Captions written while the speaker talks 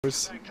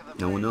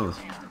No one knows.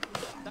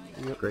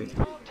 Yep. Great.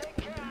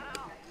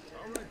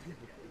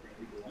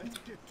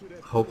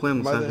 Hopefully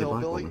I'm the sassy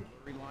black woman.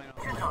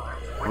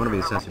 I want to be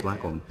the sassy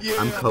black woman. Yeah,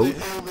 I'm coach.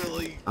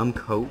 hillbilly. I'm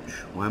coach.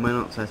 Why am I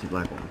not sassy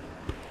black woman?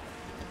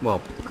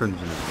 Well,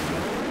 crimson is.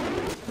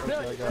 Okay,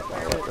 I got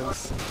my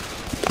weapons.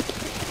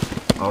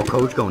 Oh,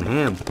 coach going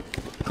ham.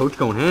 Coach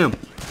going ham.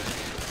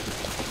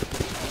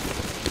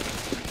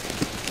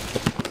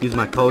 Use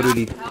my Call of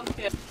Duty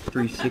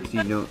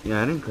 360. No,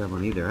 yeah, I didn't grab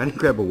one either. I didn't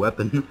grab a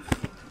weapon.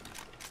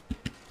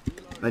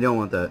 I don't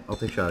want that. I'll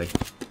take shoddy.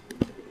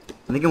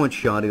 I think I went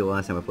shoddy the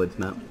last time I played this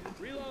map.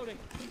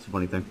 It's a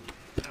funny thing.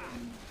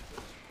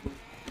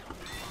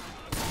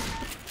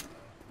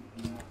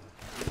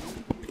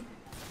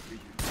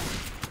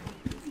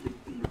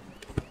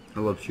 I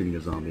love shooting a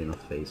zombie in the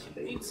face.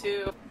 Me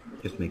too.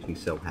 Just makes me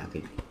so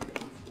happy.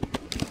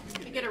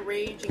 I get a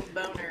raging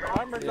boner.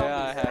 Yeah,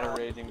 I had a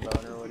raging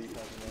boner. What are you talking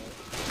about?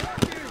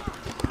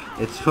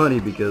 It's funny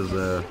because,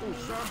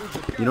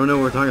 you don't know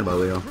what we're talking about,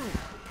 Leo.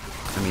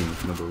 I mean,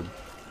 my boob.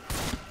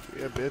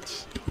 Yeah,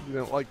 bitch. You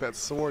didn't like that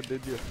sword,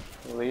 did you?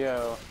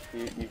 Leo,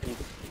 you keep...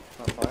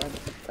 What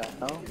the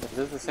hell? Is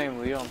this the same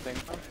Leo I'm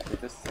thinking of? Is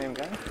this the same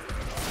guy?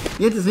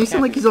 Yeah, does he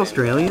sound like he's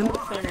Australian?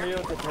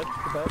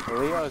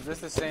 Leo, is this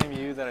the same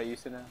you that I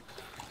used to know?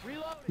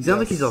 He sounds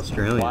like he's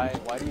Australian.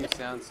 Why do you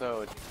sound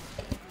so...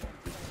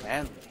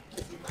 manly?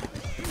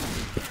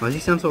 Why does he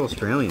sound so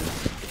Australian?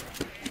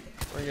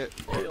 Bring it.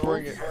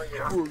 Bring it.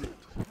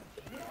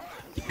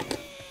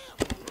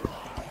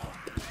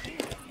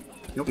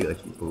 Nobody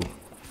likes my boob.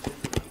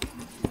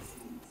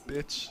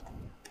 Bitch.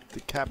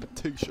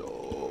 Decapitation.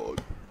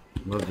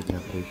 Love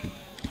decapitation.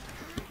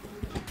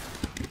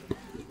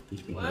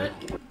 What?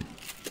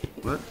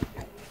 What?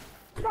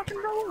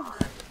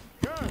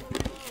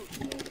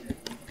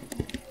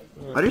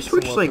 I just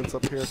switched like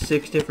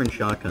 6 different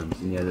shotguns,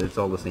 and yeah, it's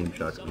all the same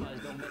shotgun.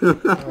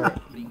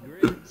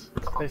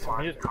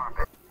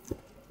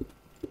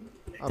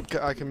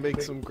 I can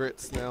make some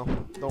grits now.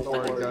 Don't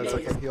worry, guys.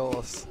 I can heal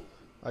us.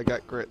 I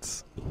got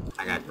grits.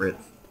 I got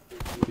grits.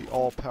 The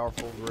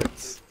all-powerful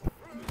grits.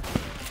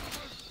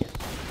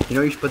 You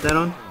know what you should put that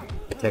on?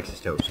 Texas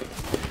toast.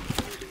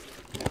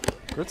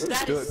 Grits is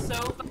That good. is so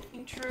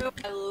fucking true.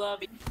 I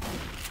love it.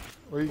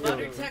 Where are you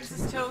Butter going?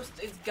 Texas toast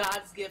is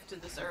God's gift to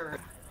this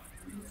earth.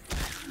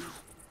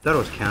 Thought it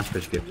was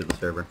Casper's gift to the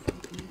server.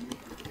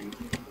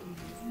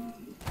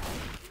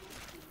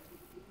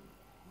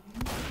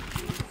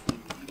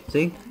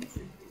 See?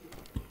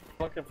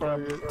 Looking for a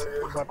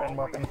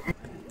weapon.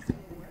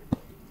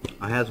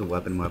 I has a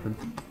weapon.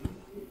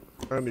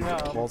 I need to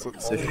close it.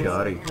 It's a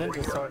shoddy.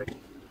 Ninja sword.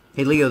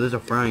 Hey Leo, there's a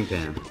frying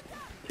pan.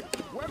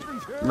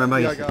 Remember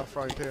Yeah, how I you got a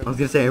frying pan. I was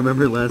gonna say, I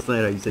remember last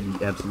night how you said you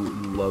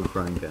absolutely love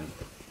frying pan.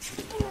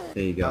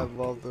 There you I go.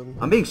 love them.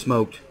 I'm being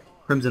smoked.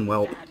 Crimson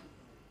Whelp.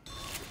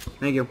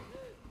 Thank you.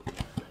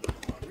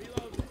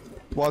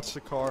 Watch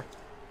the car.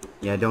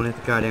 Yeah, don't hit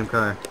the goddamn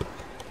car.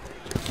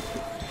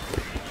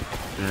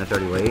 And that's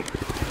already late.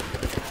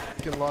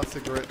 Getting lots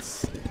of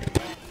grits.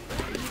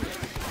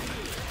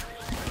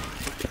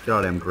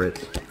 Goddamn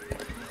grits.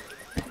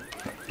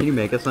 Can you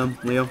make us some,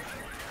 Leo?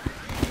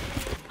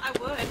 I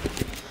would.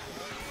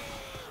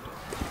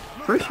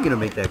 First you're gonna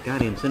make that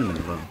goddamn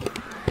cinnamon bun.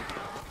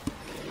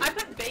 I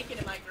put bacon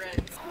in my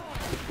grits.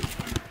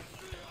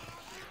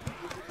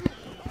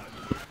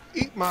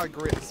 Eat my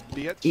grits,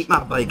 bitch. Eat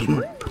my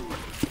bacon.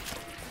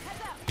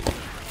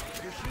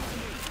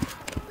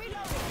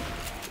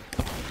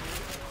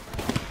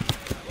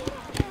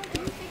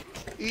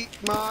 Eat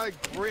my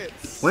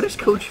grits. Why does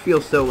Coach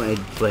feel so, like,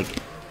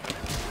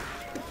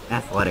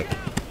 athletic?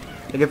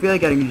 Like, I feel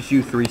like I can just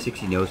use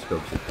 360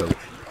 no-scopes with Coach.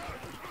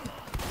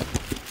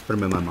 Put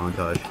him in my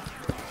montage.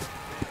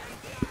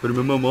 Put him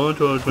in my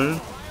montage, man.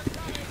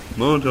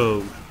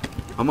 Montage.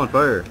 I'm on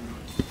fire.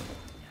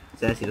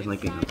 Sassy doesn't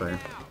like being on fire.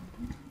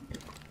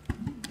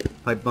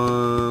 Pipe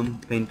bomb,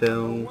 paint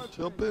pills.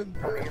 Jump in.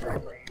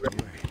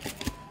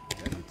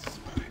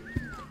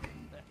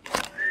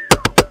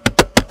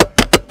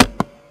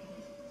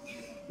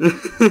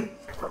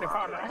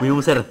 We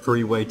almost had a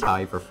 3-way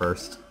tie for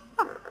first.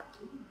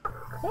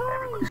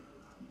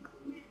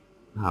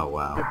 Oh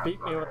wow.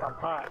 Beat me with a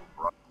pot.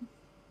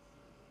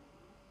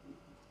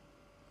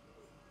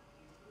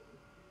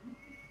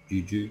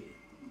 GG.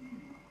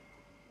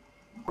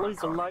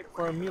 Please a like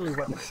for a melee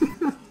weapon.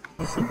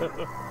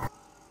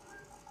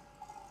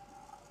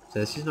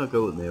 Sassy's not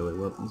good with melee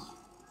weapons.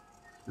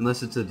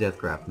 Unless it's a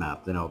Deathcraft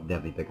map, then I'll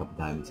definitely pick up a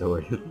diamond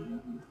sword.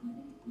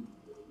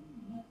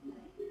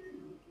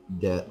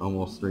 Dead,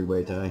 almost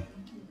 3-way tie.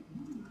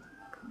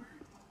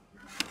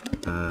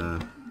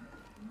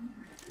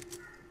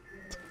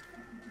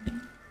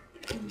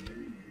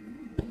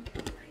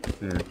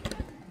 There.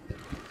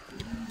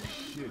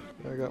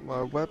 I got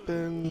my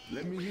weapon.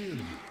 Let me heal.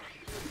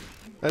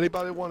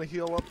 Anybody want to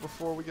heal up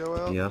before we go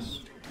out?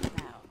 Yes.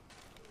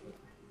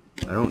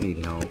 I don't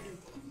need help.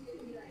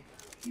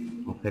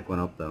 I'll pick one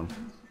up though.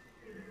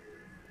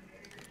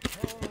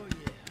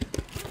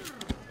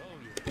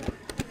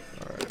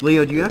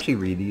 Leo, do you actually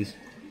read these?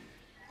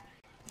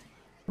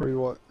 Read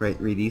what? Right,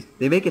 read these.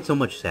 They make it so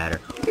much sadder.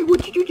 Hey,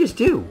 what did you just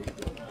do?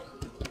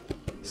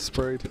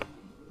 Sprayed.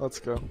 Let's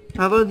go.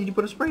 How low did you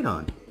put a Sprite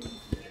on?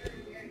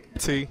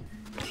 T.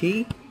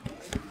 Tea?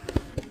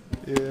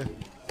 Yeah.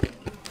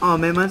 Oh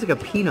man, mine's like a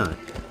peanut.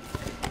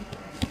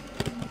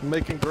 I'm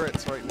making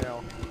grits right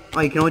now. Oh,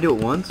 you can only do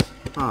it once?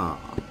 Aw.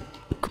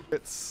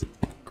 Grits.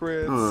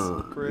 Grits.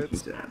 Aw.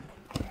 Grits.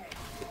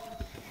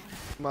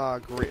 My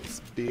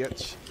grits,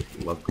 bitch.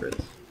 Love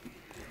grits.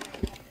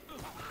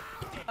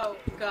 Oh,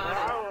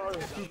 got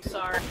it. I'm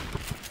sorry.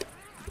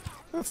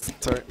 That's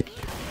alright.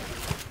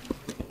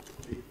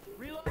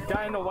 The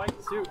guy in the white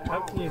suit.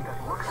 How can you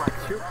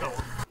shoot him?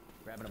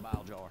 Grabbing a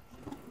bile jar.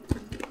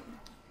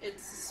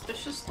 It's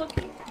suspicious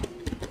looking.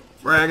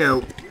 Frag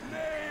out.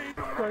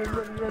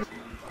 Run.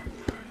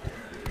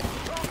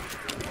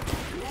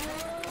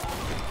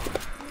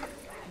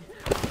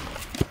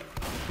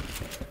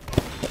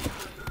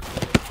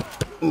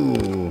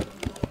 Ooh.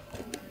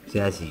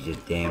 Sassy's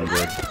just damn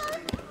good.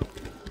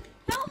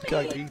 Help me!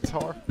 Got a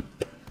guitar.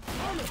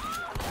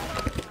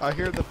 I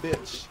hear the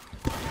bitch.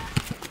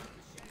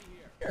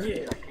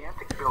 Yeah.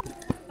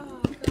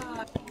 Oh,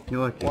 God. You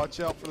know what? Watch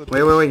out for the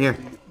Wait, here.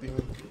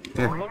 demon.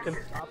 Here. I'm looking.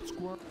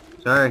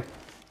 Sorry.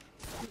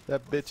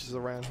 That bitch is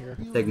around here.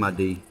 Take my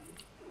D.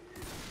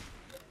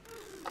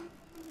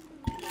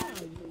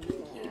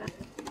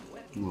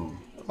 Ooh.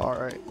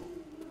 Alright.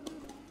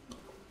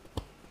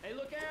 Hey,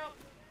 look out!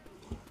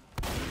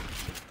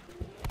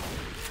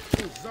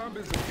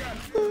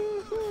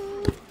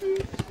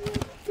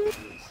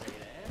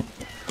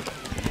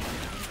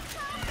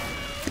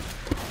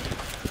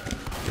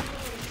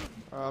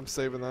 I'm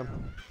saving them.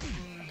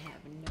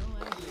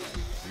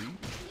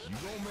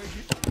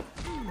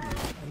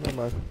 Never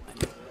mind.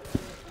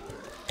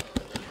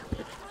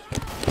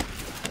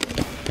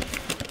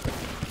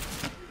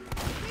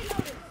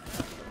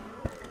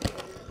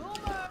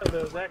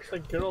 There's actually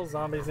good old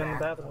zombies in the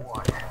bathroom.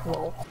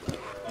 Whoa.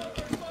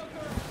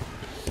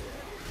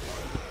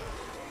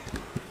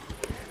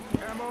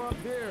 Ammo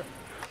up there.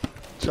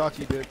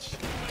 Jockey bitch.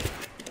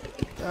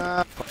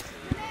 Ah,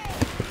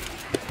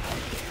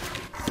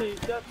 See,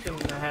 that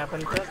shouldn't have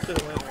happened. That should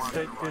have went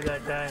straight through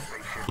that guy,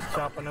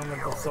 chopping him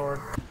with the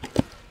sword.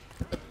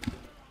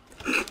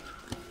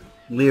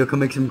 Leo, come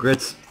make some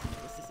grits.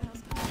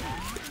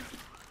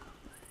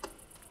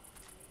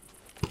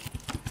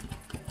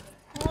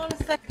 Hold on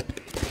a second.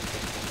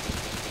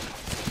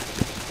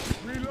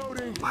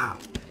 Reloading. Wow.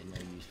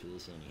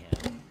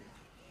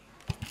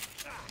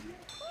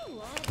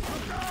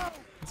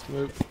 let's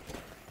move.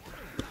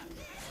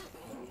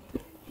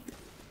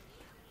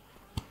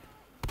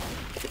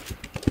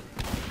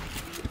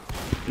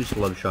 I just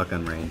love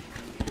shotgun rain.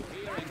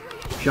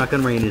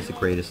 Shotgun rain is the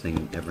greatest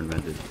thing ever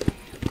invented.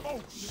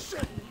 Oh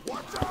shit!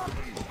 Watch out!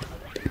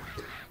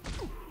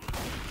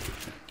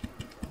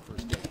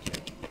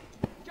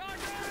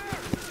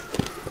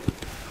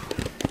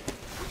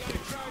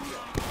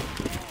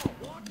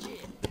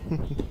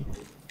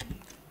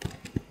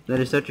 That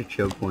is such a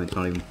choke point, it's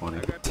not even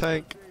funny.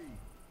 Tank.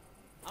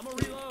 I'm a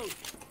reload.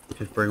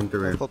 Just bring them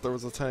through I here. thought there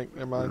was a tank.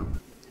 Never mind.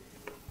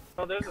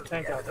 Oh, there's a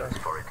tank out there.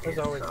 There's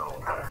always a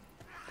tank there.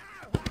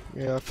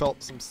 Yeah, I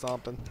felt some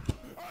stomping.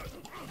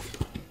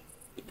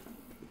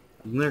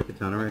 Isn't there a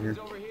katana right here?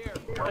 Over here.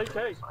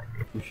 Okay.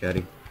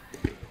 Machete.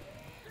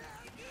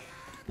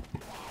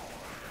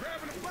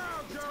 Grabbing a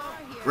bile jar.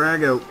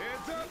 Frag out.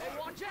 Heads up. Hey,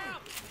 watch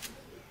out!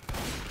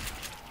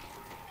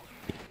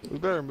 We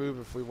better move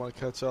if we want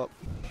to catch up.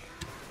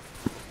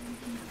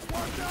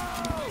 Watch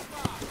out!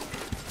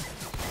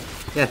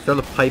 Yeah, throw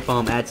the pipe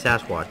bomb at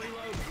Sasquatch.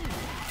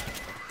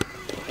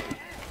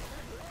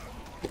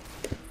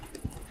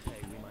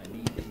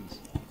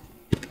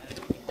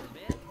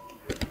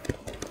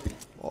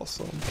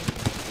 Awesome.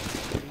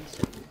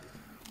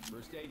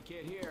 First aid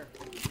kit here.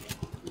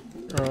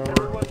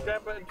 Everyone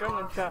grab a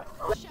gun and shot.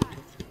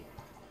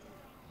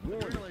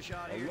 Warning.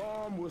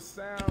 Alarm will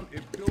sound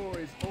if door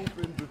is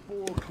open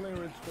before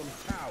clearance from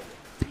tower.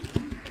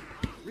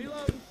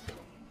 Reload.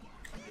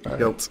 Alright.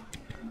 Go.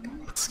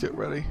 Let's get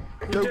ready.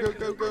 Go, go,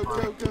 go, go,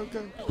 go, go,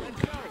 go.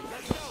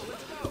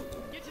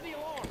 Get to the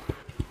alarm.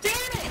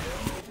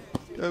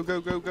 Go,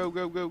 go, go, go,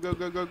 go, go, go,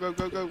 go, go, go,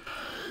 go, go.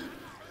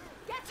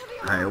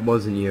 Alright, it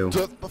wasn't you.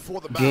 Just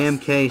before the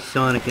JMK,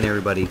 Sonic, and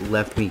everybody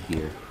left me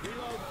here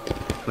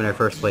when I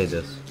first played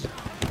this.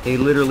 They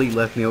literally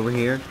left me over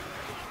here,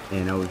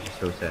 and I was just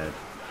so sad.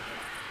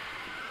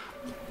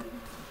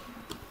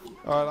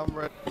 Alright, I'm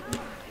ready.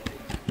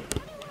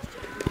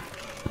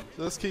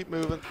 Just keep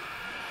moving.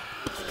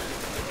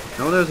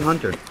 Oh, there's a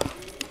hunter.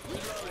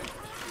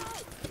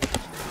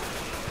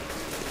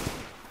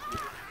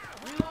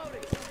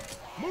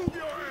 Move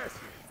your ass.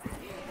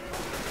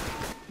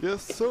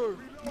 Yes, sir.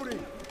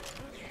 Reloading.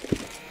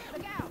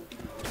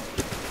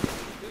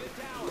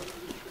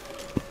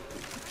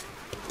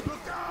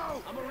 Look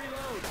out. I'm a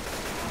reload.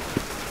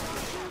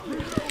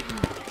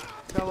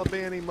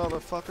 Talibani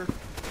motherfucker.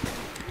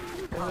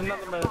 There's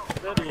another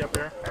Betty up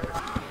here.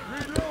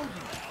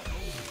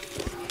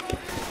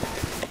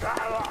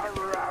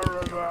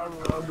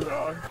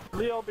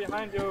 Leo,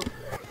 behind you.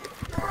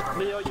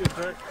 Leo, you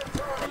jerk.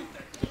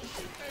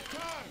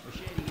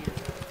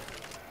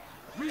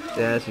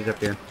 Yes, he's up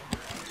here.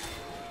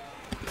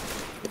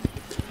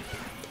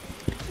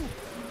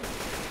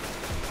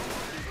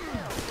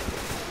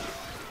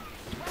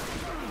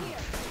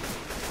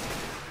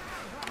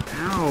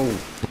 Ow!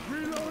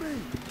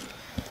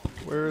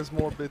 Where's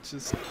more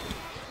bitches?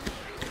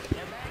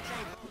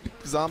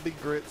 Zombie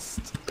grits.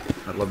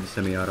 I love the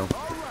semi-auto.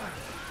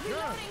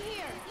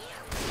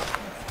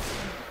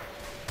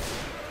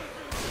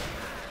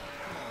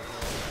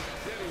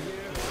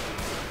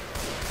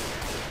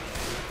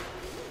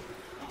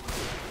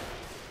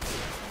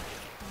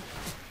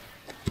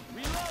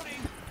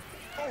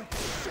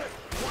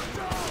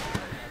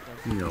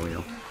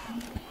 Yo.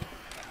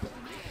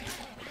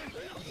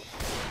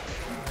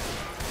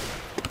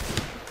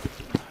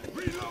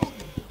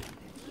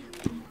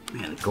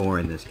 Man, the gore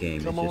in this game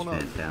is just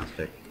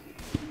fantastic.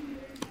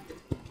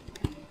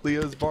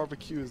 Leo's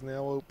barbecue is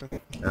now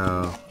open.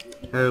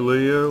 Hey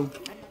Leo,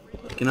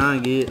 can I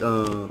get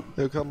Oh,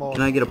 come on.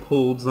 can I get a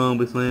pulled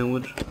zombie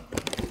sandwich?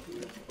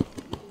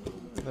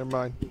 Never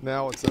mind.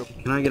 Now it's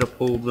open. Can I get a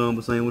pulled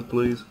zombie sandwich,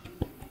 please?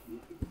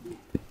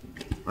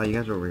 Oh, you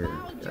guys are over here.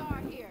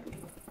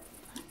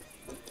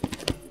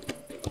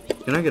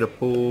 Can I get a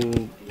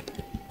pulled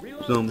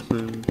zombie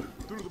sandwich?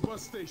 Through the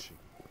bus station.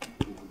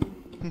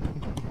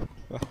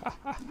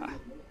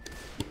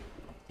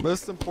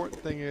 Most important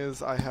thing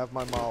is I have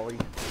my Molly.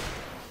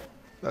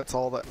 That's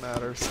all that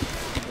matters.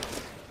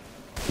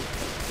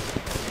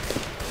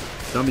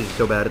 Zombies are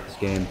so bad at this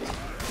game.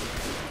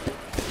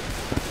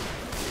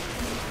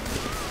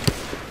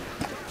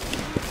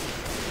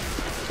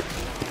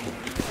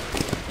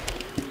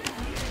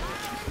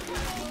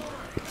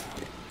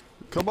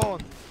 Come on.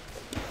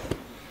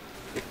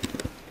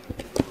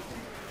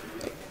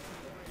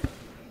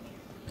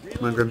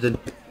 Come on, Crimson.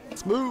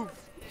 Let's move.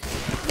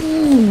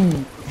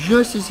 Ooh!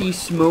 Just as he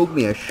smoked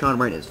me, I shot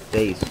him right in his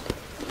face.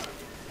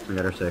 We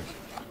got our 6.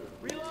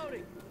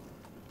 Reloading.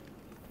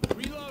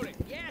 Reloading.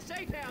 Yeah,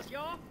 safe house,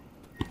 y'all.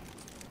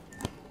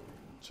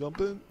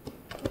 Jump in.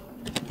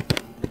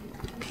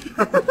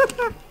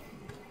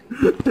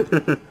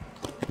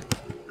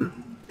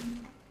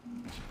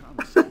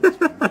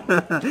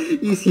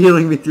 He's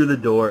healing me through the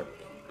door.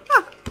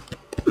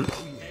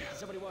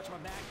 Somebody watch my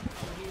back.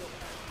 I'll heal.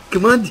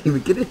 Come on,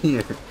 Demon, get in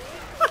here.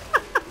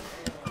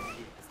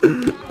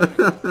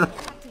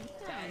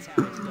 That's how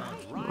it's done,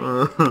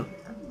 right?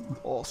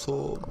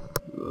 Awesome.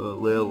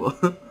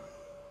 Layla.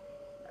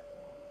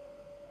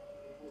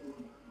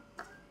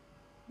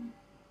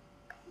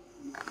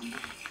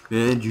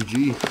 Man,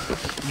 GG.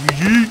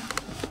 GG.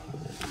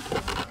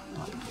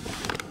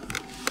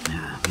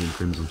 Yeah, me and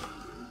Crimson.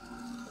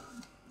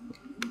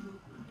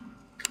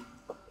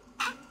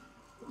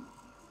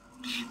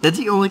 That's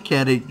the only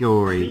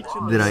category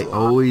that I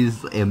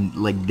always am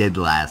like dead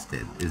last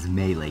in, is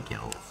melee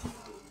kills.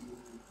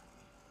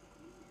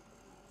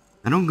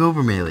 I don't go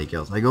for melee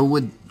kills. I go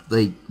with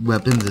like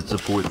weapons that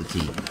support the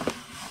team.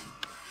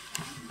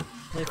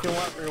 If you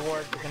want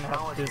rewards, you're gonna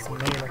have to do some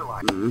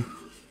melee.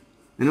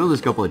 I know there's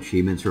a couple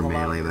achievements for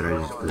melee, but I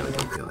just really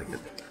don't feel like it.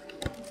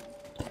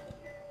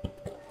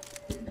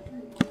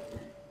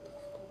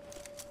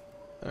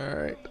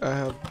 Alright, I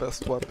have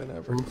best weapon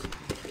ever.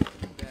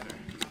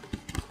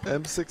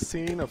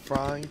 M16, a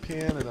frying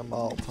pan, and a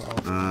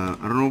Molotov. I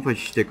don't know if I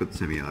should stick with the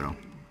semi-auto.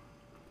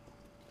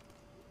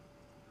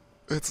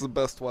 It's the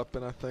best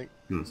weapon, I think.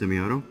 You want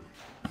semi-auto?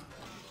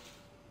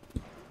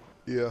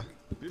 Yeah.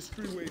 This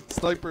freeway.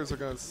 Snipers are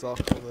gonna suck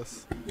for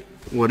this.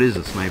 What is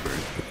a sniper?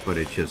 But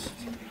it's just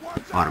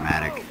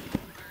automatic.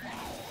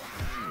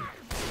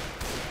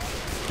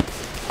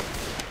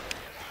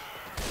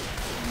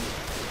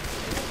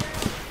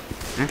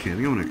 Actually, I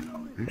think I'm gonna.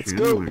 Actually,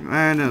 Let's I'm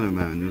gonna. No,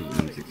 there's an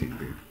M16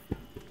 here.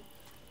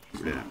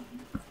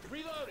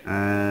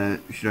 Yeah.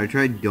 Should I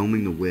try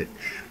doming the witch?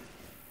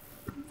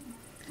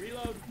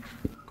 Reload.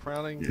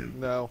 Crowning? Yeah.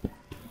 No.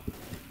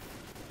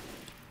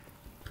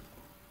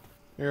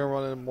 You're gonna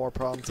run into more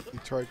problems if you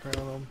try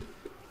crowning them.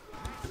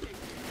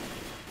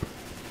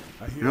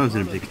 I know it's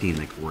an M16,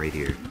 like right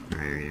here.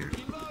 Right here.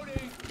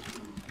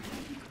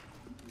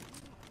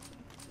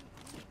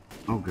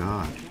 Oh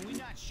god. Can we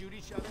not shoot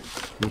each other?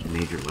 That's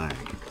major lag.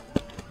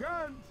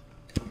 Guns.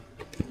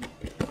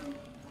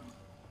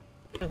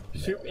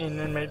 Shoot and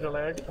then major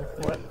lag.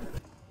 What?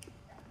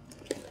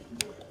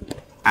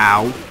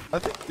 Ow! I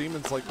think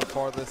Demon's like the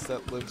farthest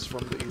that lives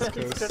from the East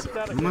Coast.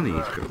 I'm on the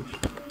East Coast.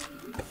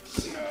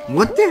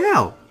 What the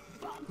hell?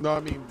 No, I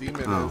mean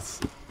Demon Oh. is.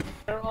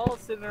 They're all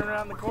sitting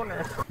around the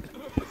corner.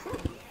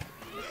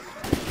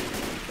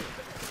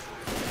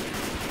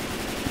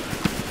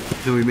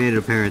 So we made it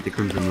apparent that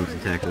Crimson lives in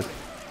Texas.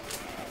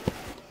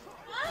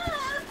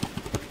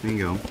 There you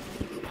go.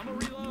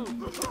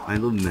 I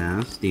live in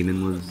Mass.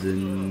 Demon lives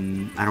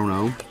in... I don't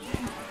know.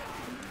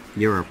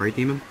 You're up, right,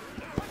 Demon?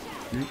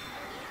 Yeah.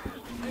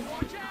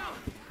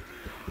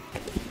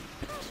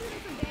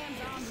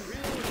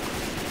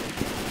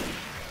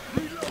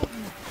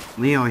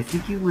 Leo, I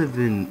think you live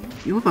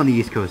on the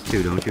East Coast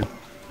too, don't you?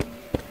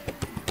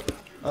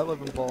 I live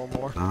live in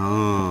Baltimore.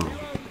 Oh.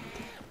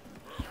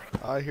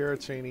 I hear a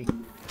Cheney.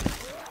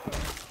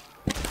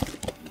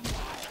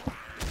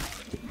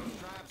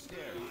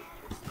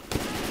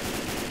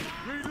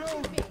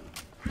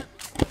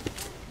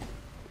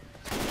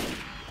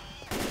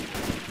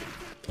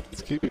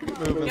 Let's keep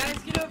moving. Guys,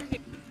 get over here.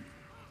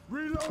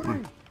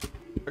 Reloading.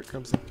 Here it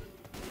comes in.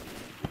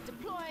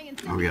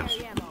 Oh yes.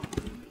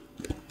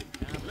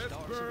 Let's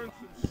burn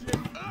some shit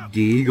up.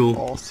 Deagle.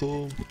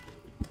 Awesome.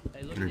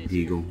 Got a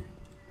deagle.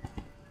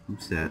 I'm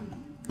set.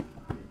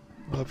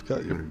 I've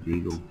got Got a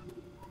you. deagle.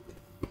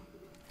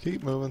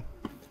 Keep moving.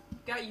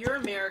 Got your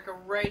America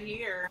right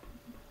here.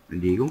 A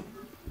deagle?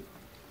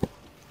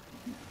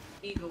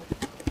 Eagle.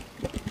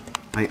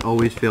 I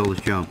always fail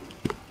this jump.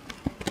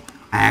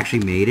 I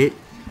actually made it.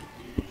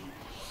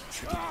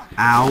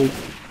 Ow.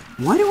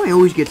 Why do I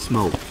always get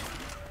smoked?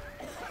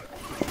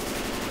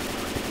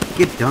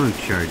 Get dunked,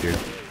 Charger.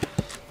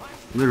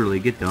 Literally,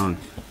 get dunked.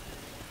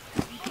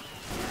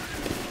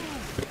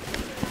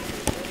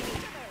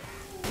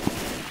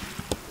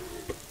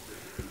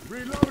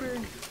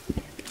 Reloading.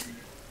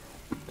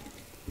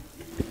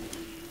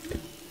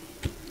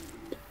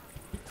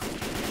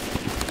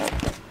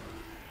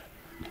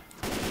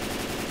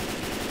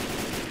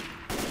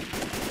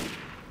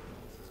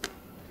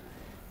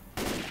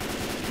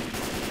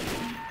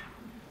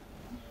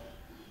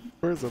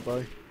 Where is it,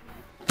 buddy?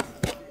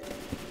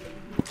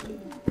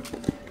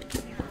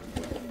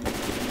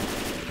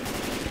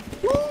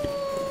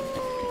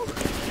 Woo!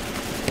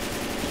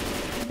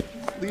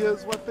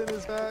 Leo's weapon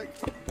is back.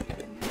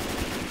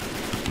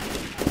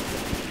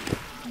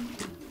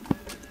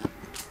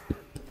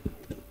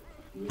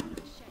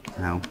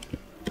 Ow.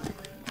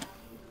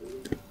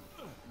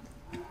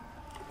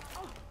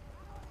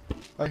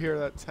 I hear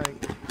that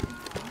tank.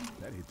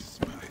 That hit the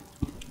spot.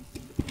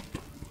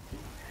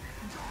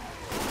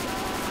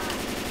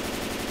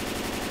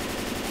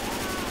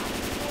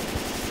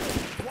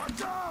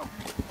 Watch out!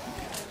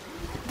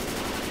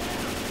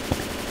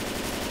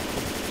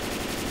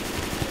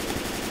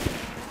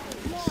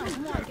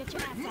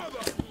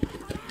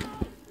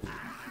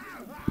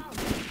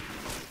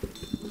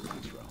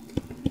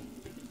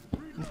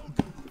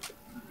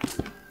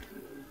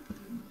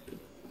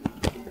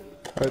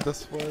 Alright,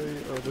 this way,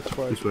 or which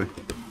way? This way.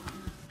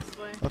 This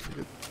way. I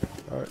forget.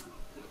 Alright.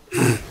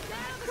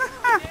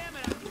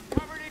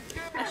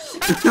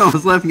 I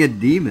was laughing at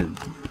demons.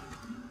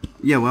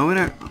 Yeah, why would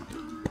I?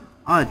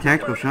 Oh, a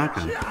tactical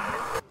shotgun.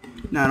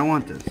 No, I don't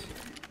want this.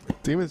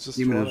 Demon's just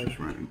Demon is running. just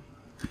running.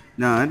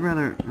 No, I'd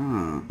rather.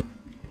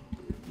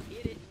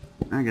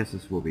 I guess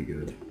this will be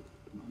good.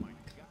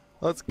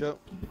 Let's go.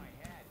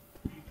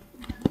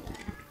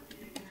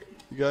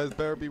 You guys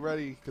better be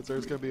ready, because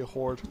there's going to be a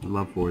horde. I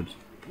love Fords.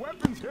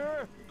 Weapons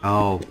here.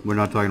 Oh, we're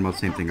not talking about the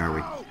same thing, are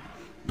we?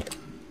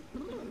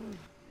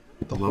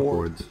 The Love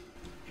horde. Fords.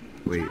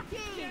 Wait.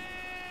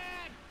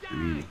 I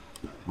mean,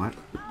 what?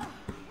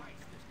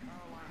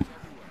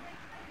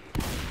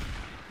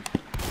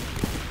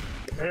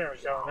 There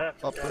we go.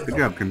 That's Up there. Good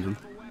job, Crimson.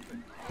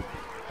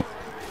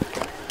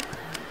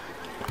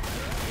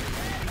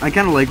 I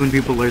kind of like when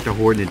people alert the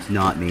horde and it's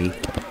not me.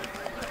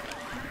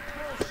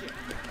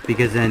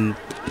 Because then...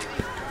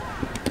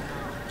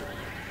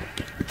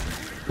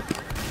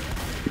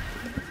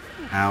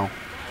 Ow.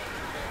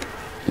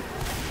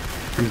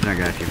 Crimson, I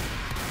got you.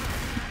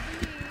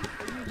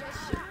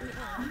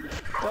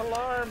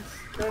 alarms.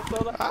 There's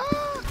the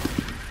Ah!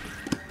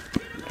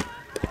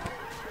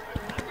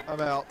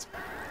 I'm out.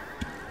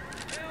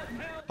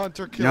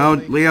 Hunter killed No,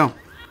 me. Leo.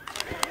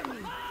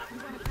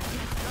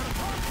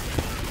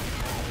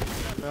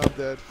 Now I'm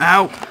dead.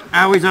 Ow!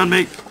 Ow, he's on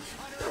me!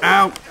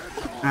 Ow!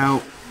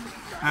 Ow!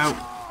 Ow! I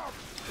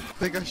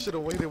think I should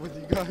have waited with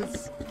you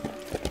guys.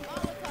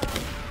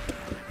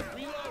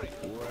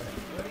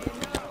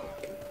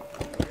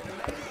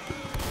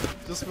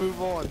 Just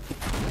move on.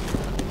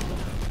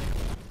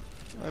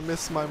 I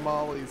miss my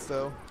mollies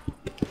though.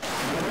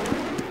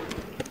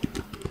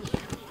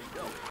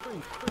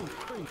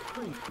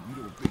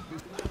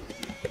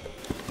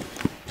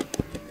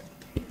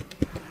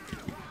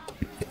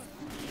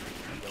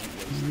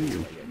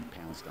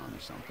 Pounced on or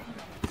something.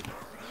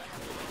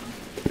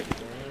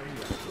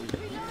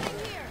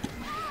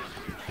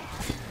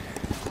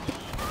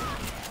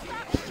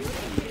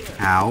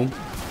 Ow.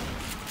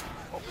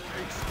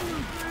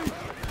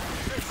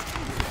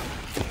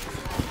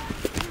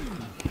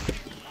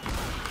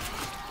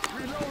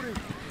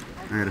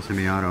 I got a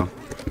semi-auto.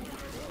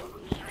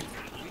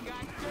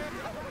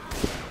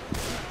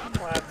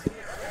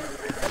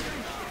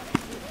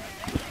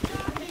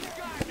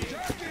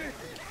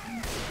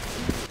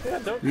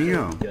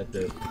 Leo. I don't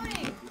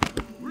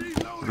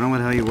know what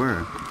the hell you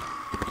were.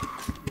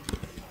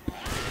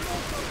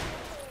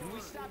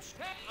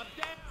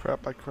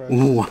 Crap, I crashed.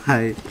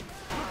 Why?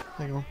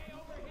 Hang on.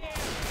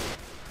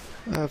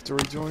 I have to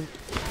rejoin.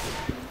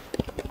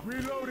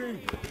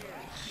 Reloading.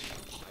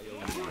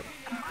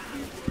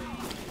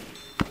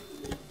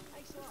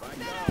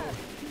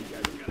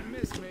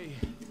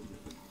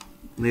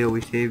 Leo,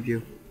 we saved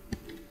you.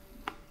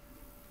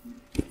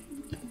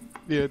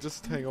 Yeah,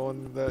 just hang on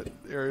in that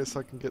area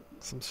so I can get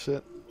some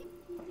shit.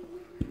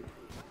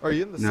 Are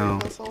you in the No,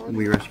 safe house already?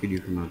 we rescued you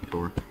from the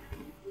door.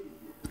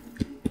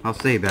 I'll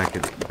stay back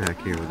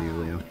here with you,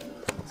 Leo.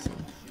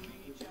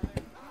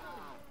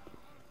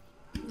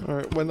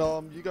 Alright, when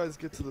you guys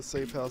get to the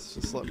safe house,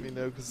 just let me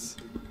know, cause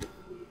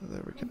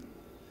there we go.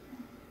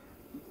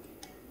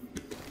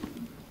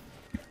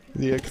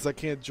 Yeah, cause I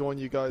can't join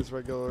you guys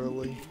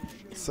regularly.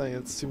 Saying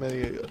it's too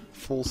many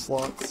full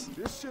slots.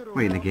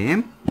 Wait, in the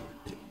game?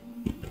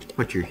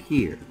 But you're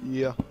here.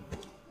 Yeah.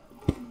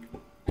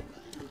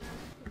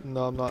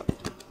 No, I'm not.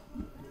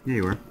 Yeah,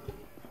 you were.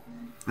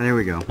 Oh, there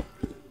we go.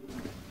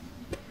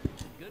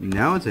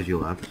 Now it says you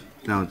left.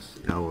 Now it's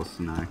Ellis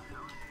and I.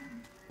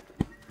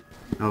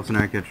 Ellis and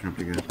I are catching up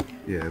to you guys.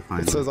 Yeah,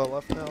 fine. It says I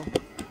left now.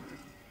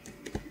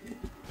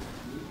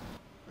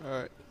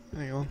 Alright,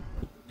 hang on.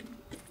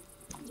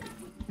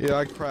 Yeah,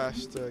 I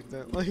crashed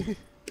accidentally.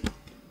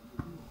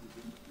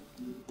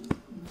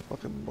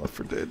 Fucking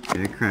L4D2.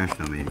 Yeah, it crashed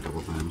on me a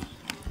couple times.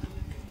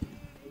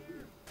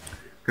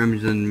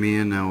 Crimson, me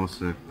and Ellis,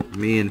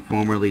 me and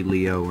formerly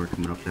Leo are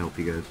coming up to help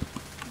you guys.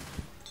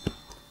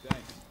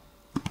 Thanks.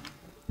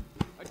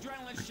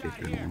 Adrenaline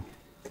shot here.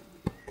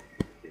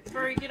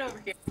 Furry, get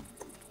over here.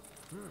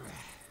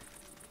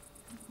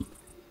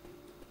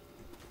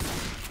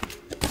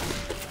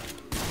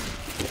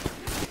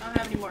 I don't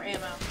have any more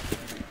ammo.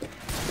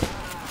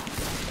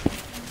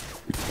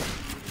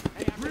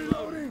 Hey, I'm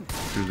reloading.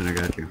 Crimson, I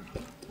got you.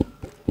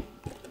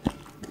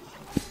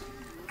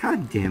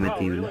 God damn it,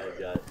 Demon.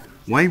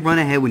 Why run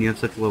ahead when you have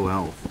such low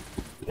health?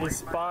 He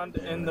spawned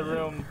in the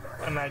room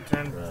and I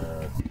turned.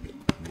 Reloading.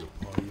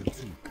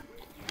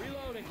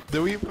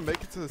 Did we even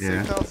make it to the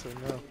Yeah. safe house or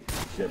no?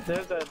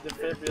 There's a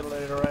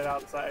defibrillator right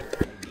outside.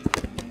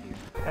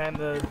 And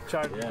the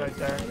charger right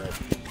there.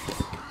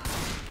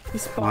 He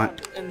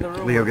spawned in the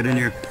room. Leo, with get in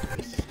me. here.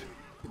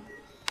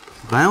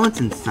 Violence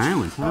and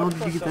silence. How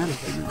did you get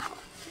that?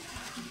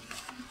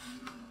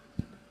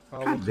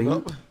 I'll God look it damn it.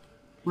 up.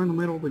 We're in the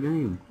middle of the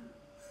game.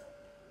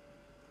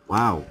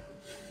 Wow.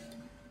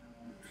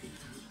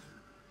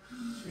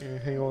 Yeah,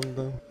 hang on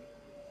then.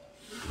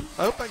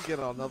 I hope I can get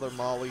another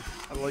Molly.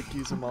 I like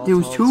using Molotovs. There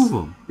was two of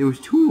them. There was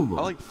two of them.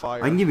 I like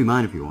fire. I can give you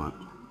mine if you want.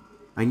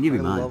 I can give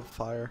you I mine. love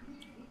fire.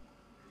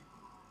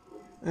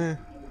 Eh.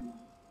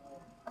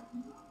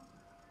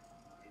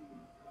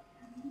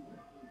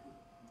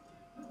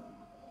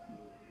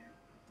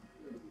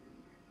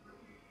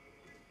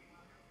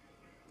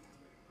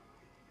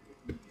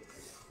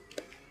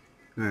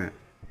 Alright.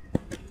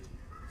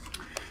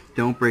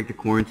 Don't break the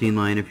quarantine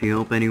line. If you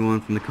help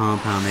anyone from the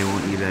compound, they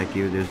won't evac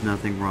you. There's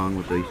nothing wrong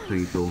with those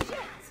people.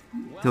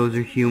 Those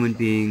are human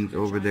beings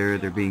over there.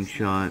 They're being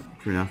shot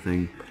for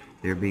nothing.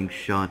 They're being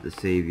shot to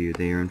save you.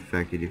 They are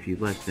infected. If you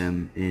let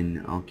them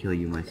in, I'll kill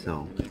you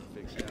myself.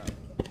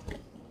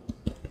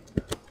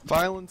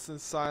 Violence and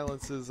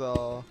silence is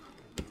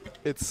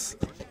it's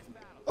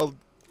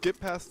get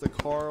past the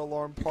car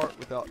alarm part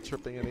without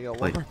tripping any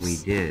alarms. Like we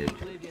did.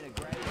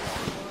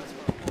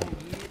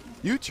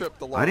 You tripped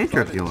the alarms. I didn't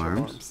trip the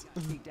alarms.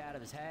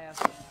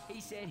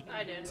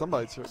 I did.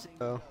 Somebody tripped.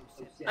 Oh.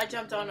 I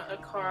jumped on a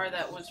car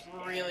that was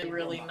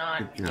really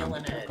not Good job.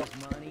 killing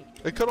it.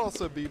 It could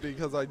also be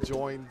because I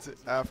joined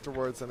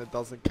afterwards and it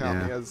doesn't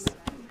count me Yeah. as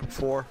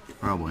before.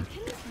 Probably.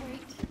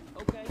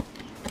 Okay.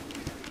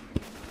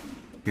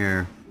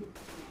 Here.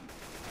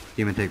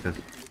 Demon, take this.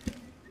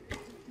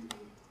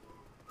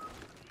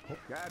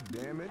 God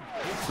damn it.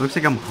 Looks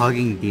like I'm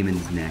hugging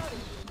Demon's neck.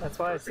 That's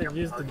why I said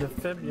use the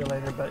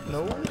defibrillator, but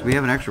no. We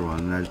have an extra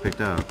one that I just picked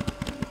up.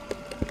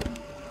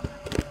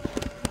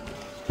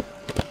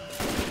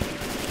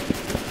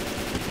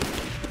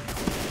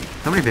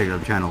 Somebody picked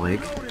up Channel Lake.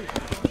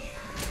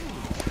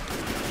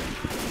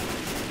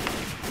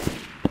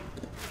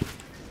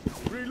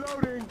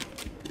 Reloading.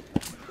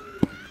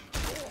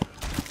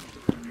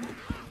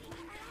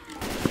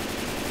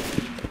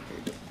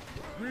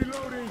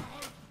 Reloading.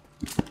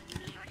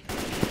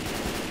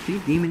 See,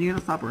 Demon, you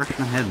gotta stop rushing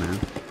ahead, man.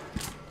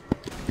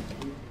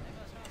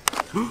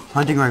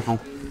 Hunting rifle.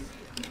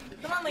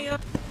 Come on, Leo.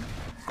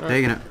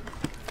 Taking it.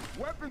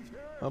 Weapons here.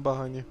 I'm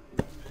behind you.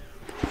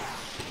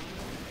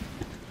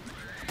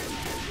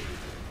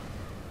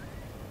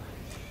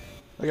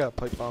 I got a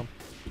pipe bomb.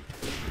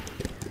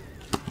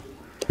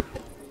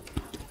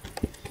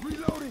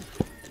 Reloading.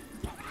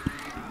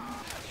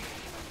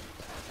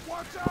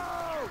 Watch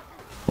out.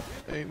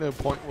 Ain't no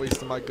point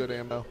wasting my good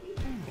ammo.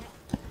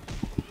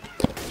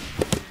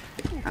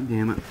 God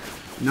damn it.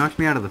 You knocked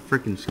me out of the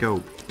freaking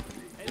scope.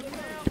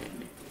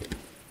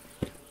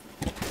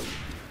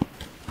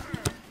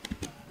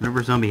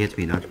 Whenever a zombie hits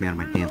me, it knocks me out of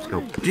my damn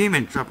scope.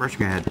 Demon, stop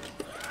rushing ahead.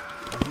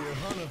 Here,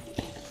 Hunter.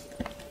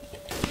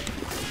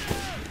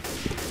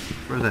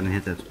 Where's that and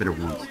hit that spitter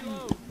once?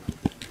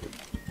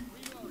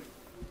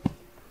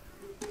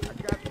 I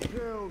got the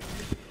pills.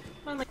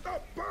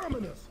 Stop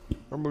bombing us.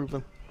 We're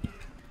moving.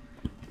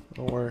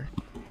 Don't worry.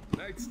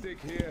 Nightstick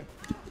here.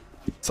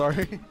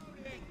 Sorry.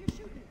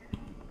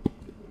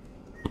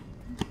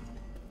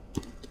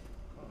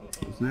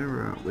 Is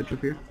there a witch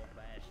up here?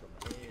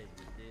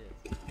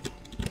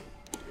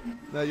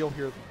 Now you'll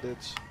hear the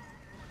bitch.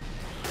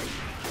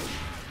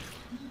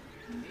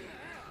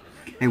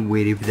 I'm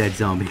waiting for that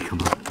zombie to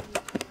come up.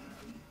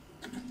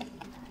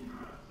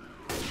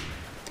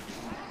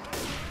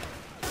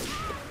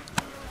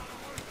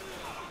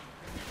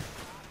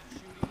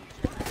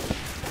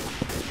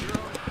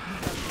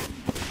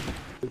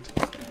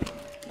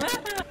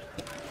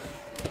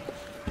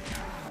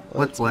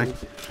 What's like?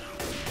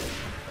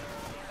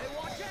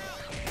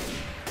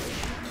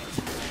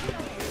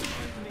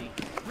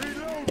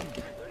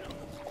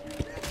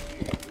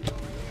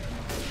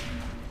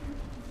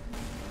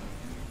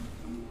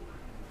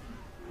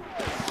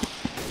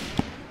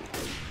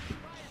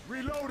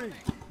 Reloading.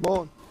 Come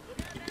on.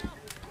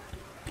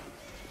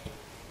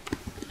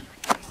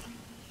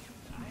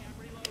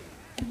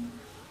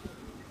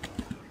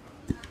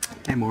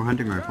 Hey, more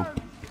hunting rifle.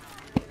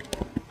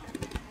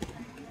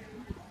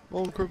 Come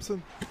on,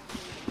 Crimson.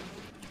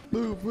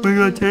 Move, move, We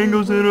got move,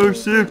 tangos move, in our move,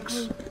 6.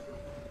 move.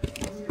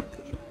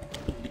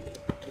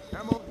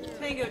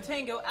 Tango,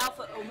 Tango,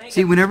 Alpha, Omega.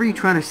 See, whenever you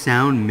try to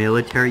sound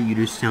military, you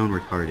just sound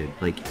retarded.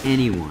 Like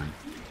anyone.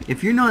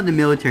 If you're not in the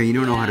military, you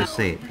don't know how to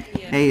say it.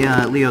 Yeah.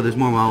 Hey, Leo, there's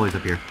more mollies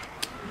up here.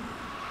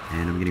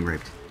 And I'm getting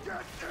raped.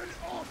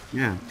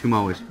 Yeah, 2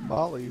 mollies.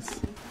 Mollies.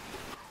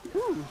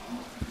 Whew.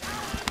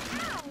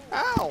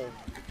 Ow!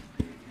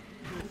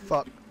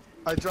 Fuck.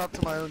 I dropped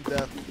to my own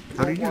death.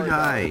 How Don't did you worry about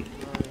die? it.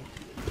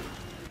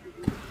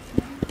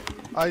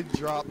 I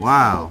dropped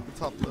Wow. off the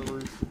top of the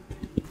roof.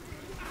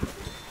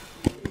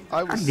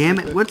 I was God damn it,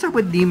 stupid. what's up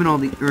with Demon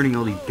earning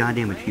all these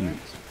goddamn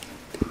achievements?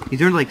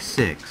 He's earned like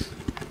 6.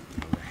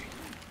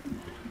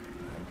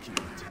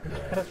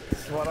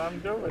 That's what I'm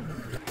doing.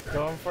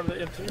 Going for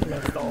the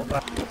achievements all the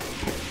time.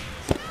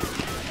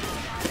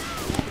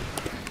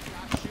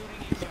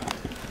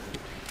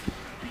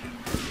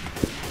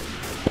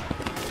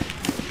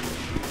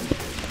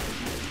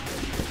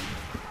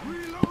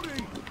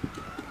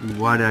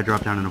 Why did I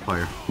drop down in a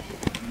fire?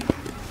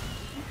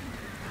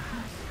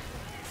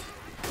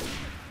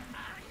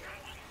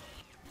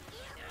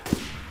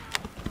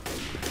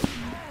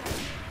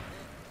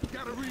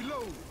 Gotta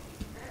reload.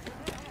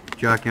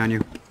 Jockey on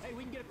you. Hey,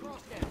 we can get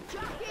across there.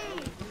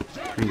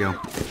 There you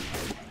go.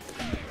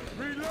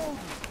 Reload.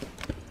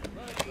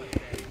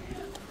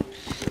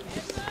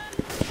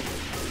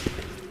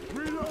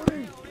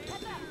 Reloading.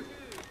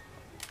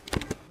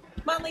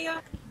 Come on, Leo.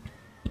 Up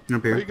Where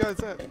here. you guys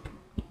at? You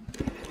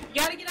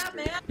gotta get out,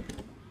 man.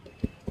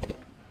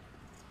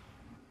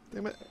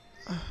 Damn it.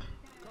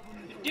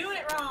 You're doing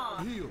it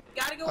wrong. You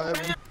gotta go I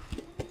haven't- around.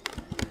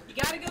 You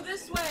gotta go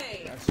this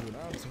way. That's what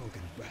I'm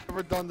talking about.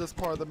 Never done this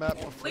part of the map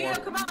before. Leo,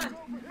 come on.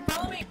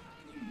 Follow me.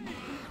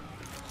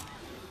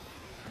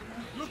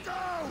 Look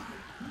out!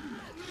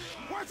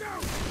 Watch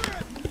out!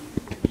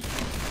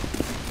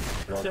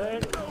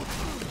 Check.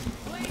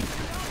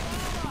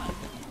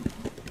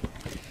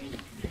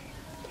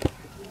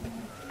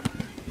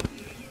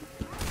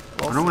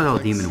 I don't know where the hell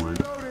Demon went.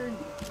 Reloading.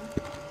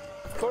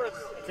 Of course,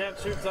 you can't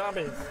shoot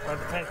zombies. Or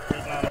the tank's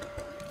beating on it.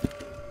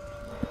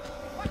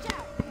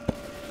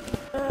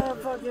 Ah,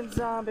 fucking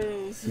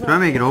zombies. I'm trying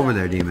to make it over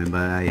there, Demon,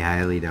 but I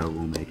highly doubt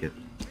we'll make it.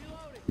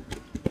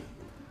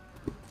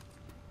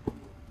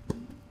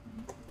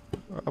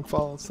 I'm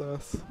following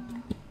Seth.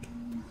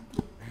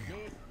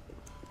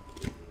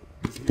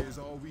 This here's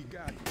all we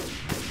got.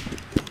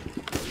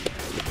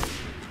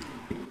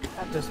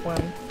 I just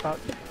went about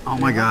Oh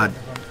my god.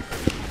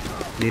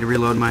 Need to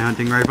reload my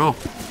hunting rifle.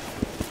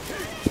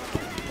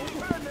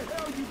 Where the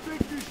hell you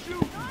think you're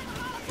shooting?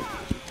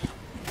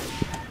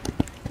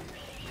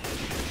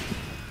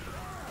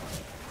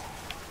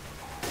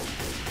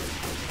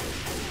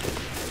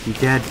 He's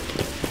dead.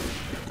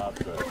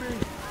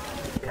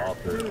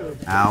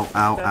 Ow,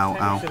 ow, that ow,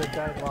 tank ow. should have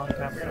died long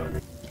time ago.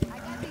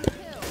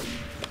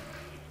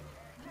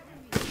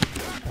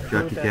 Jockey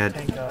Blew that dead.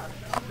 tank up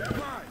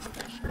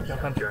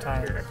 100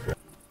 times.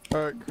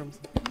 Alright,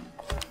 Crimson.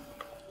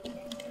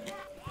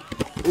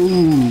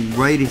 Ooh,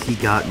 right as he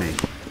got me.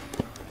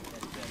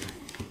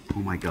 Oh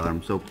my god,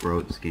 I'm so pro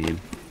at this game.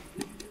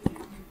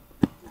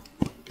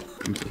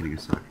 I'm just kidding, I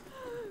suck.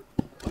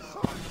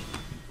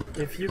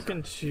 If you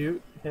can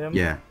shoot him,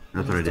 Yeah,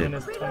 that's what I he's doing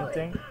did. his twin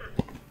thing,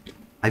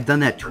 I've done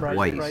that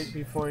right twice.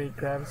 before he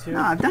grabs you.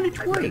 No, I've done it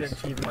you get twice.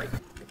 achievement.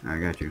 I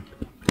got you.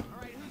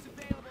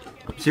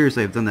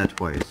 Seriously, I've done that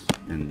twice,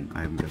 and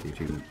I haven't got the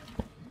achievement.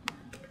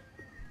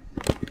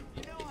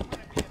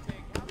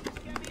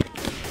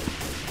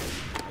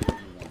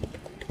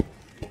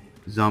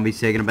 Zombie's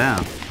taking a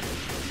bath.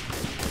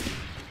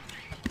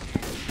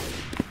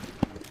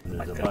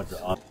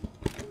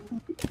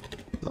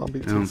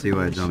 Zombie I don't see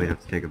why a takes zombie shit. would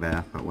have to take a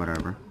bath, but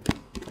whatever.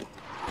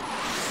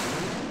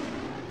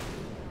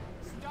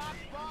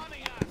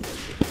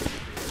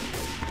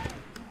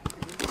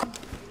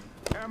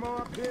 Ammo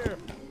up here.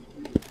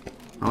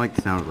 I like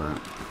the sound of that.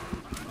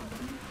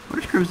 Why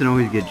does Crimson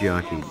always get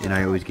jockeyed, and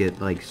I always get,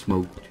 like,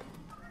 smoked?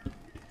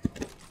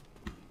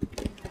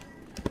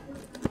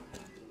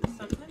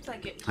 Sometimes I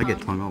get I get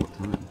tongue. tongue all the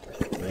time.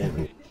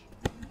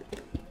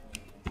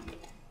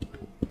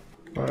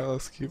 Alright,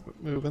 let's keep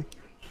it moving.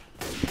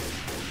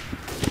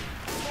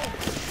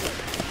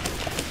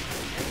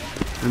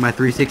 And my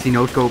 360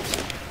 no scopes.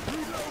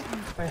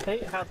 I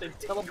hate how they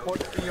teleport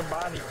to your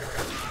body.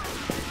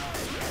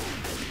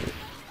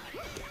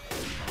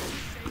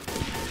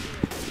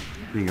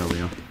 Here you go,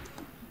 Leo.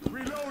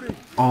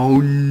 Oh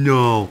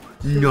no.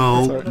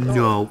 No,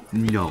 no,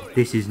 no.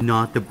 This is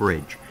not the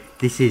bridge.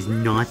 This is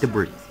not the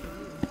bridge.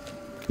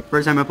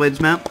 First time I played this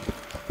map?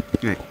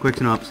 Okay, quick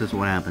synopsis of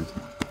what happens.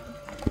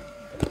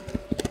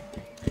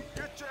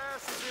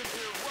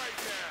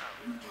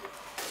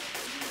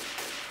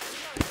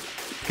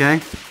 Okay,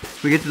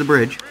 we get to the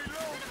bridge.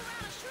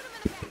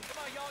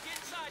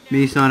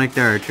 Me, Sonic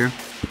the Archer,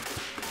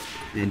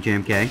 and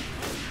Jam K.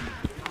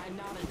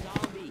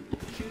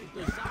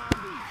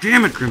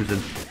 Damn it,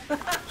 Crimson!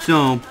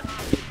 So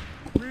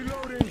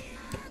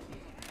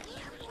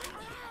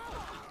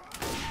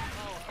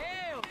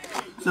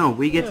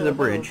we get to the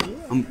bridge.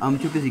 I'm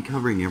too busy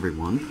covering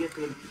everyone,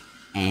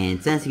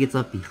 and Sassy gets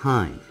left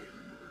behind.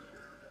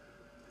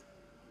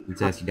 And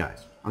Sassy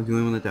dies. I'm the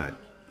only one that died.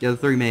 The other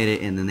three made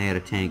it, and then they had a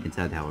tank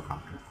inside the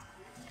helicopter.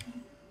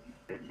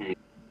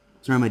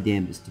 Try my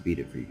damnedest to beat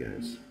it for you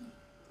guys.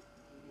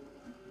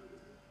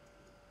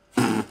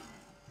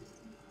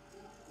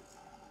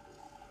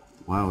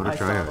 Wow, what a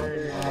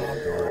tryhard.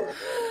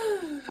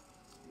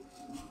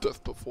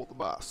 Death before the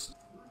boss.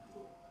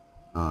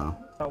 I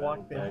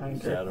walked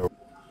behind her.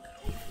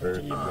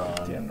 You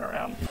turned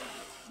around.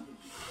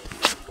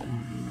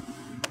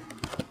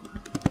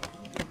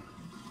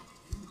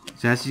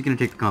 Sassy's gonna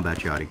take the combat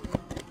shotty.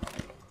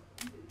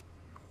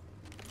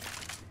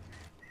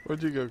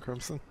 Where'd you go,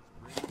 Crimson?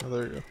 Oh,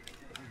 there you go.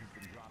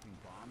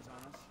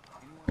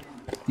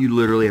 You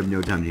literally have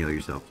no time to heal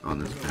yourself on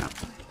this map.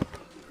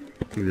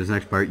 I think this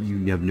next part,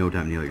 you have no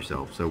time to heal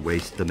yourself, so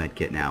waste the med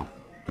kit now.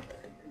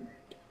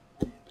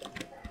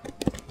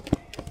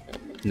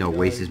 No,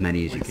 waste as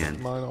many as you can.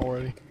 Mine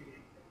already.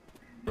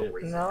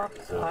 No,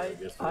 I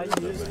used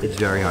it. It's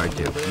very hard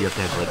to. You have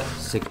to have like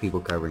 6 people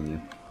covering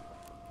you.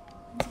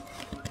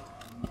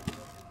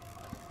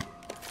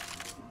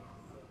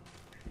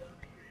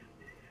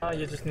 Oh,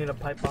 you just need a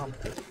pipe bomb.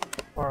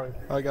 Or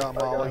I got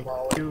Molly.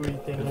 gooey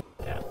thing.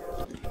 Yeah.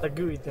 The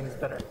gooey thing's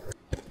better.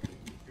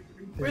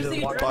 Where's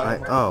the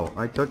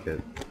I took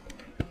it.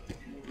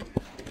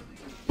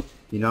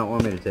 You not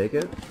want me to take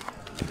it?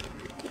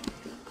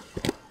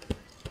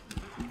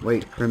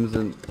 Wait,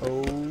 Crimson.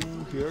 Oh,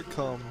 here it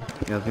comes.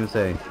 Yeah, I was gonna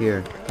say,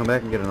 here, come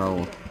back and get another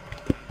one.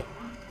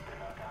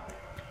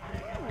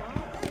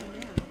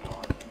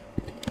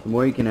 The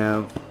more you can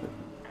have,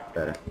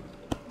 better.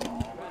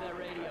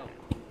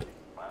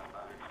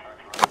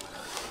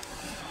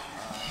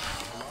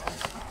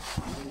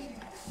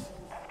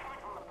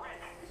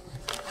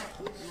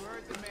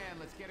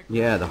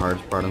 Yeah, the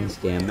hardest part on this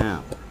damn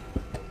map.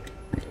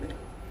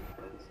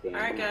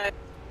 Alright guys,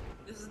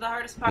 this is the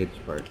hardest part. Hates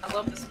part. I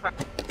love this part.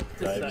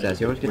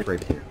 Sassy always gets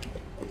raped here.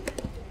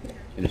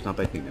 And it's not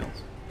by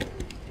females.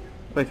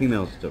 By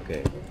females, it's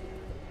okay.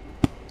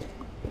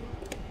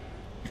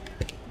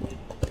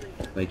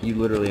 Like, you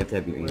literally have to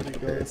have your ears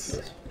prepared for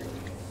this.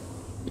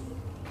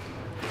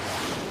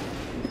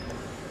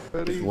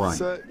 Ready, Just run.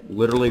 set,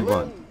 Literally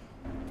run.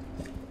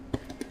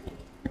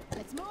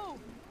 Let's move.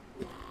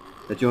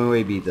 That's the only way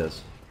you beat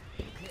this.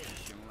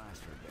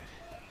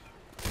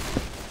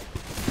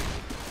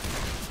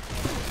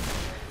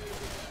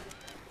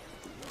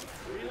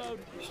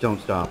 Just don't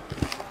stop.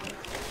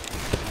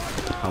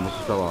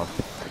 Almost fell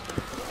off.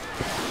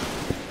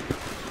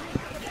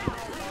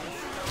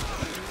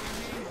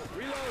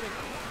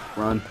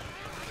 Run.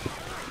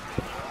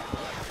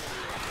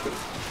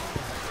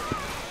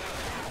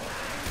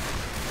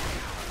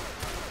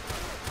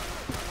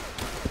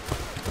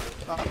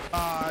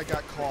 I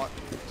got caught.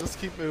 Just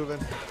keep moving.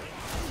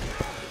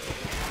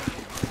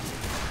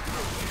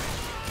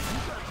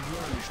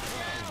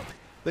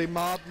 They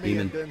mobbed me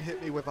Demon. and then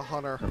hit me with a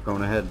hunter. Stop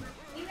going ahead.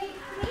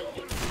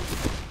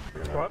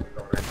 What?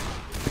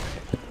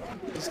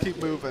 Just keep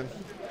moving.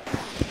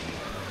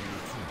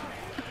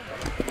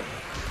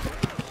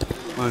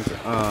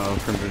 Oh,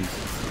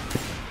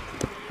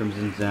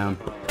 Crimson's down.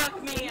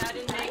 Fuck me, I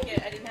didn't make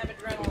it. I didn't have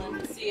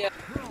adrenaline. See ya.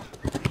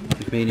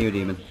 Just me and you,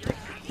 Demon.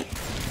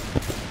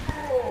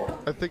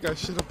 I think I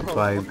should have That's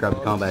why I grabbed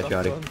the combat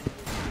shotty.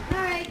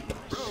 Alright.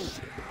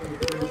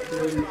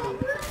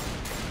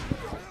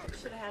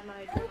 Should have had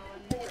my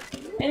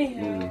adrenaline.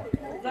 Anyhow,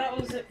 that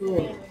was it for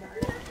me.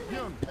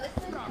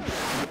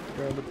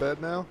 You're on the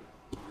bed now?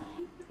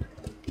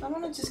 I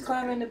want to just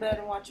climb into bed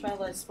and watch my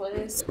Let's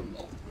Plays.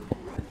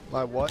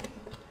 My what?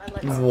 My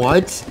Let's Plays.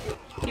 What?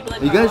 People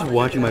that Are you guys come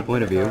watching my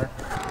point of view?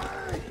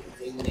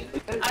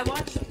 I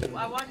watch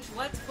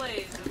Let's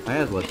Plays. Of I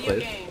have Let's video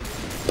Plays.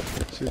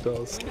 games. She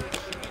does.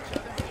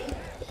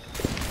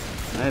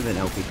 I have an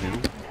LP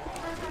channel.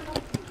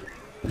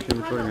 Actually,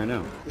 I'm recording right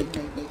now.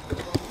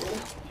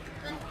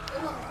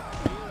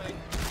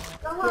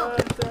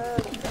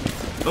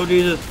 Oh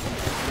Jesus!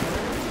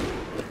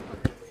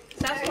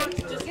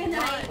 Sasquatch just run. I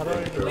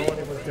don't even know what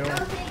he was doing.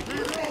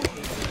 You're dead.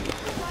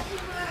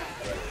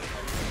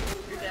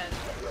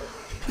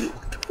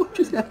 What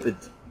just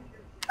happened?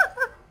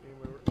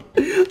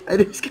 I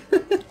just got...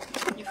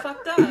 You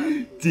fucked up.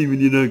 Demon,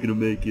 you're not gonna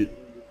make it.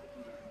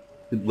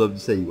 I'd love to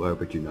say you are,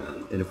 but you're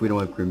not. And if we don't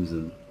have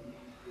Crimson,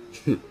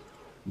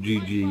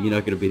 GG, you're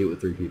not gonna beat it with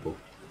 3 people.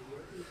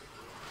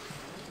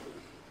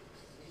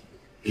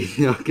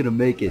 You're not gonna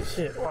make it.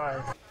 Shit,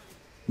 why?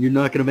 You're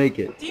not gonna make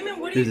it. Demon,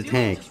 what are There's you a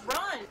doing? tank. Just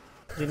run.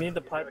 You need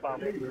the pipe bomb.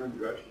 No, you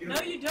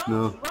don't.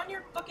 No. Just run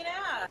your fucking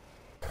ass.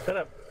 Shut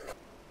up.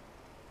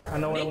 I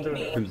know what I'm Make doing.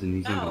 me. Crimson,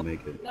 he's not No. gonna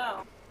make it.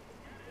 No.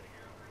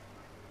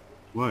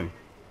 Why?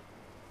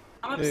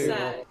 I'm There you go.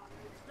 upset.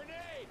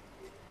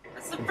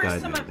 That's the You first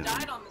died time I've now.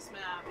 died on this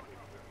map.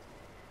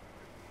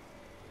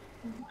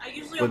 I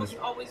usually What almost is-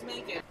 always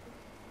make it.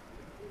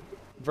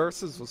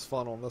 Versus was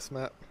fun on this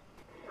map.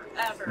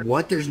 Ever.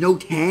 What? There's no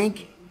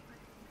tank?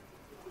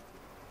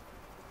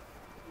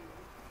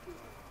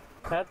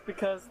 That's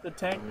because the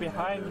tank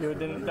behind you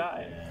didn't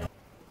die.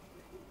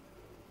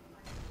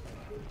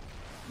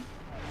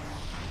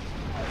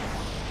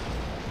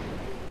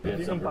 If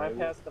you can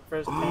bypass the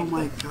first Oh tank,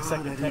 my the god, I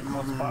second didn't tank know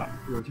will spawn. that.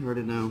 You're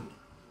retarded now.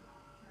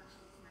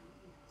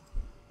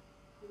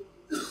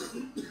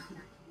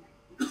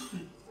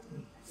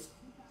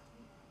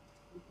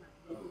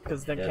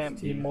 Because there can't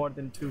be more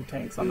than 2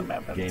 tanks on the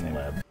map at a Game time.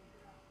 lab.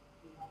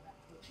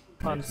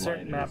 On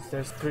certain maps,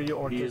 there's 3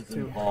 or just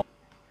 2.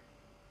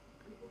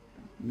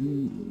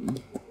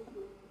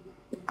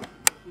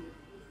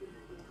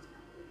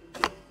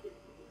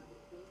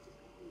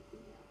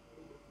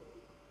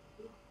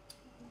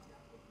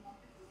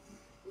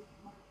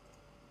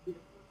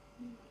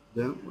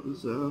 That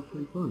was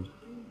pretty fun.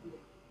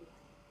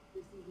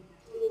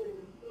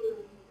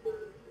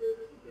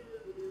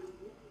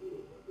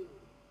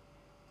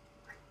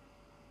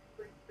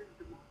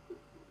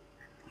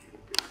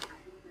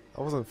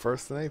 I wasn't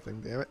first in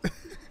anything, damn it.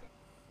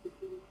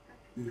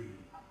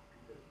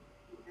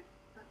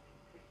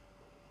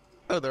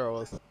 Oh, there I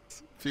was.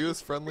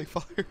 Fewest friendly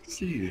fires.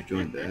 See, you just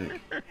joined back.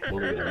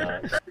 Believe it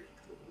or not.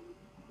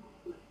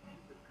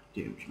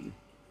 Damn cheater.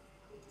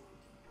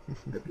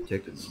 I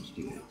protected those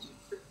teammates.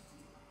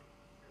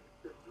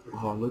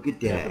 Oh, look at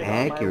that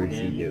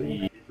accuracy,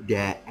 dude.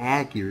 That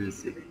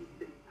accuracy.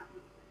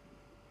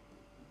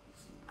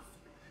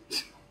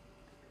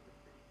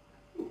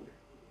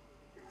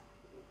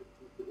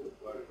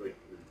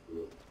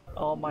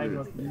 All mine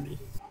was maybe.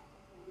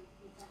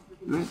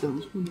 Alright, that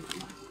was fun.